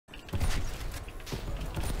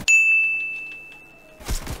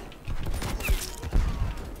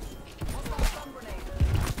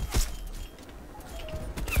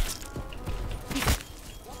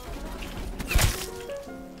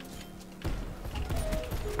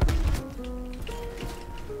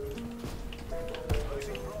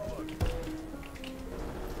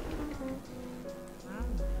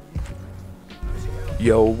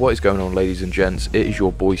Yo, what is going on, ladies and gents? It is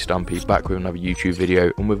your boy Stumpy back with another YouTube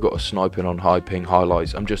video, and we've got a sniping on high ping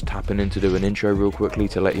highlights. I'm just tapping in to do an intro real quickly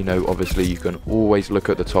to let you know, obviously you can always look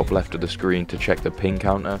at the top left of the screen to check the ping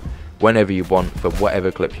counter whenever you want for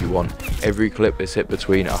whatever clip you want. Every clip is hit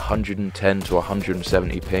between 110 to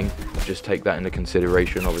 170 ping. Just take that into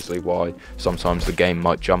consideration, obviously why sometimes the game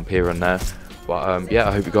might jump here and there. But yeah,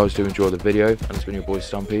 I hope you guys do enjoy the video, and it's been your boy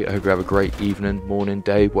Stumpy. I hope you have a great evening, morning,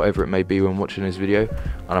 day, whatever it may be when watching this video,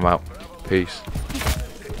 and I'm out. Peace.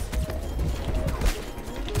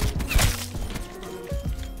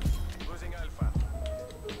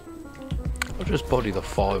 I'll just body the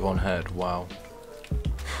 5 on head, wow.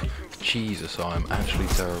 Jesus, I am actually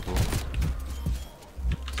terrible.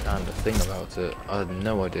 And the thing about it, I had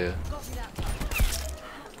no idea.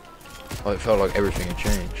 It felt like everything had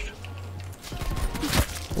changed.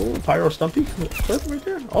 Oh, Pyro Stumpy clip right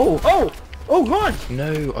there. Oh, God!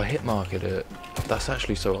 No, I hit marked it. That's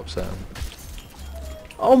actually so upsetting.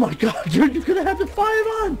 Oh my God, dude, you could have had the 5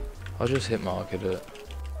 on! I just hit marked it.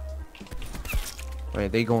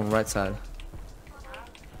 Wait, they going right side.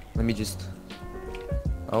 Let me just...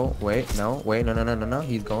 Oh, wait, no,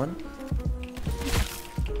 he's going.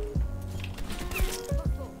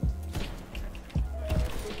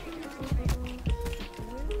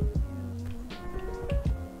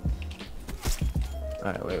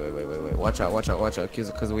 Alright, wait, watch out,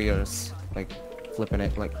 cause we are, like, flipping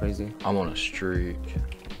it like crazy. I'm on a streak.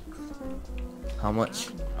 How much?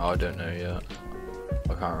 Oh, I don't know yet.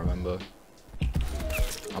 I can't remember.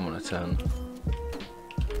 I'm on a 10.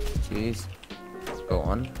 Jeez. Let's go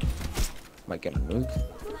on. Might get a nuke.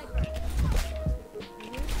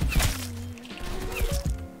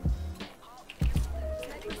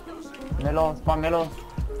 Melo, spawn Melo.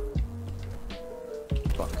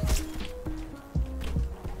 Fuck.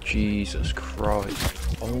 Jesus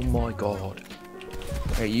Christ. Oh my God.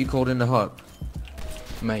 Hey, you called in the hub.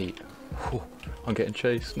 Mate. Whew, I'm getting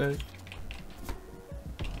chased, no.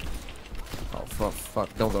 Oh,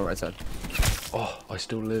 fuck. Don't go right side. Oh, I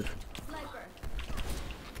still live.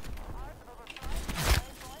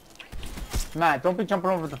 Matt, don't be jumping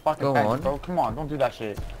over the fucking Go fence, on. bro. Come on, don't do that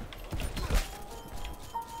shit.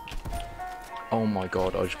 Oh my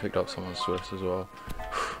God, I just picked up someone's Swiss as well.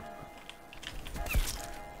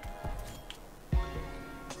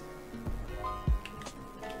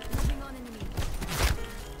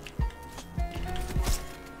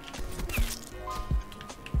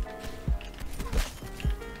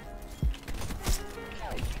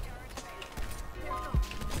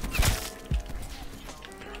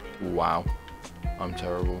 Wow, I'm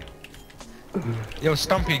terrible. Yo,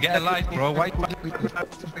 Stumpy, get a light, bro. Why?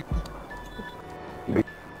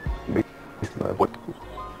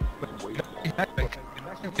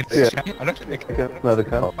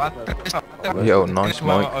 Yo, nice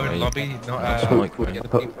mic, mate. Lobby, Nice mic,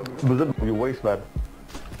 mate. Was it your waist, man?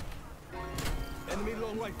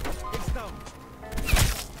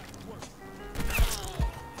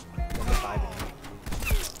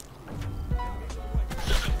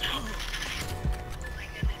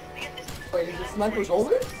 Wait, is the sniper's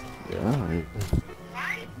over? Yeah.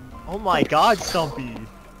 Oh my God, Stumpy!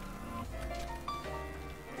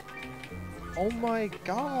 Oh my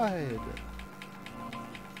God!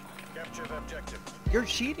 Capture the objective. You're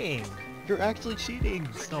cheating! You're actually cheating,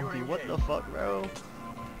 Stumpy! What the fuck, bro?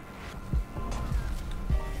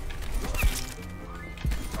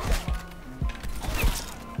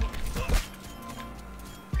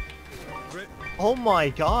 Oh my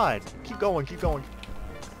God! Keep going, keep going.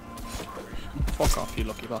 Fuck off, you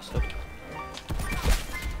lucky bastard.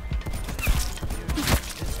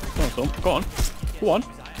 Go on, son. Go on. Go on.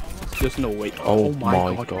 There's no way. Oh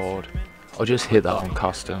my God. I just hit that on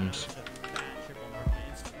customs.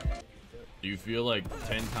 Do you feel like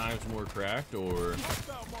 10 times more cracked, or...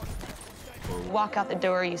 Walk out the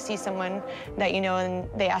door, you see someone that you know and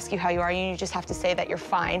they ask you how you are, and you just have to say that you're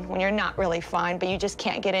fine when you're not really fine, but you just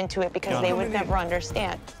can't get into it because they would never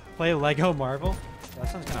understand. Play Lego Marvel? That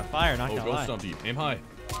sounds kind of fire, not gonna lie. Stumpy, aim high.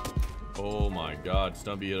 Oh my God,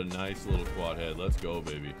 Stumpy had a nice little quad head. Let's go,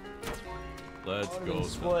 baby. Let's go.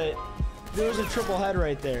 Split. There's a triple head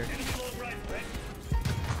right there.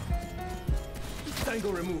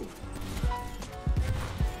 Tango removed.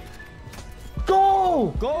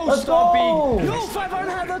 Go! Go, Let's Stumpy! go! Yo, 5 on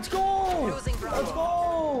head, let's go! Let's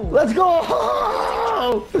go! Let's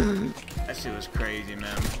go! That shit was crazy,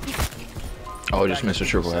 man. Oh, I just missed a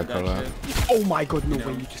triple head for that. Oh my God, no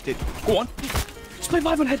way you just did. Go on. Split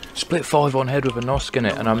 5 on head. Split 5 on head with a Nosk in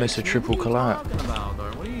it, and I missed a triple collat.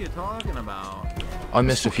 What are you talking about? I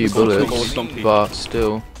missed a few bullets, but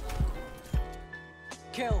still.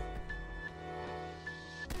 Kill.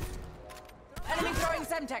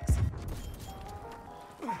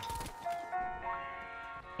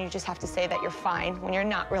 You just have to say that you're fine when you're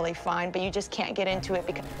not really fine, but you just can't get into it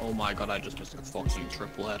because... Oh my god, I just missed a fucking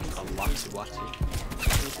triple head. A waxy waxy.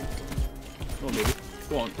 Go on, baby.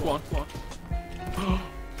 Go on, go on, go on.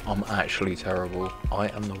 I'm actually terrible. I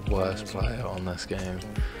am the worst player on this game.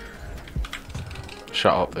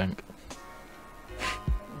 Shut up, Pink.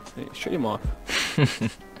 Hey, shut your mouth.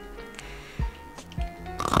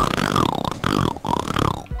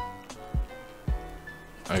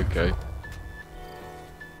 Okay.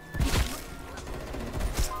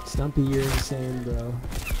 Stumpy, you're insane, bro.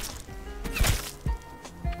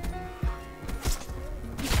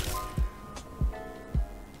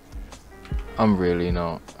 I'm really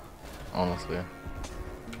not, honestly.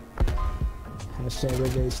 Hashtag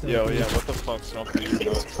everyday Stumpy. Yo, yeah, what the fuck, Stumpy?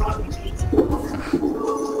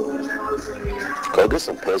 Go get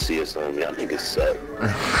some pussy or something. Y'all niggas suck.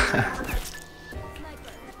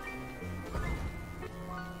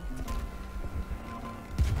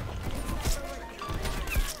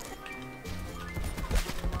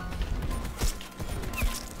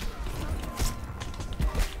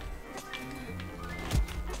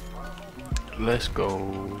 Let's go.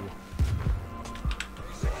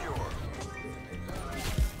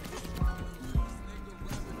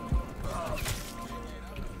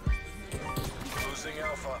 Losing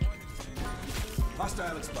Alpha.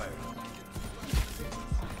 Hostile expired.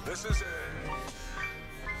 This is it.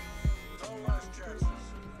 No last chances.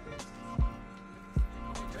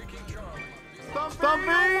 Taking Charlie.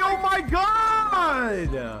 Stumpy! Oh my god!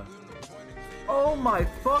 Oh my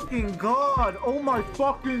fucking god! Oh my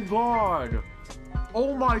fucking god!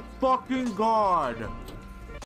 Oh my fucking god!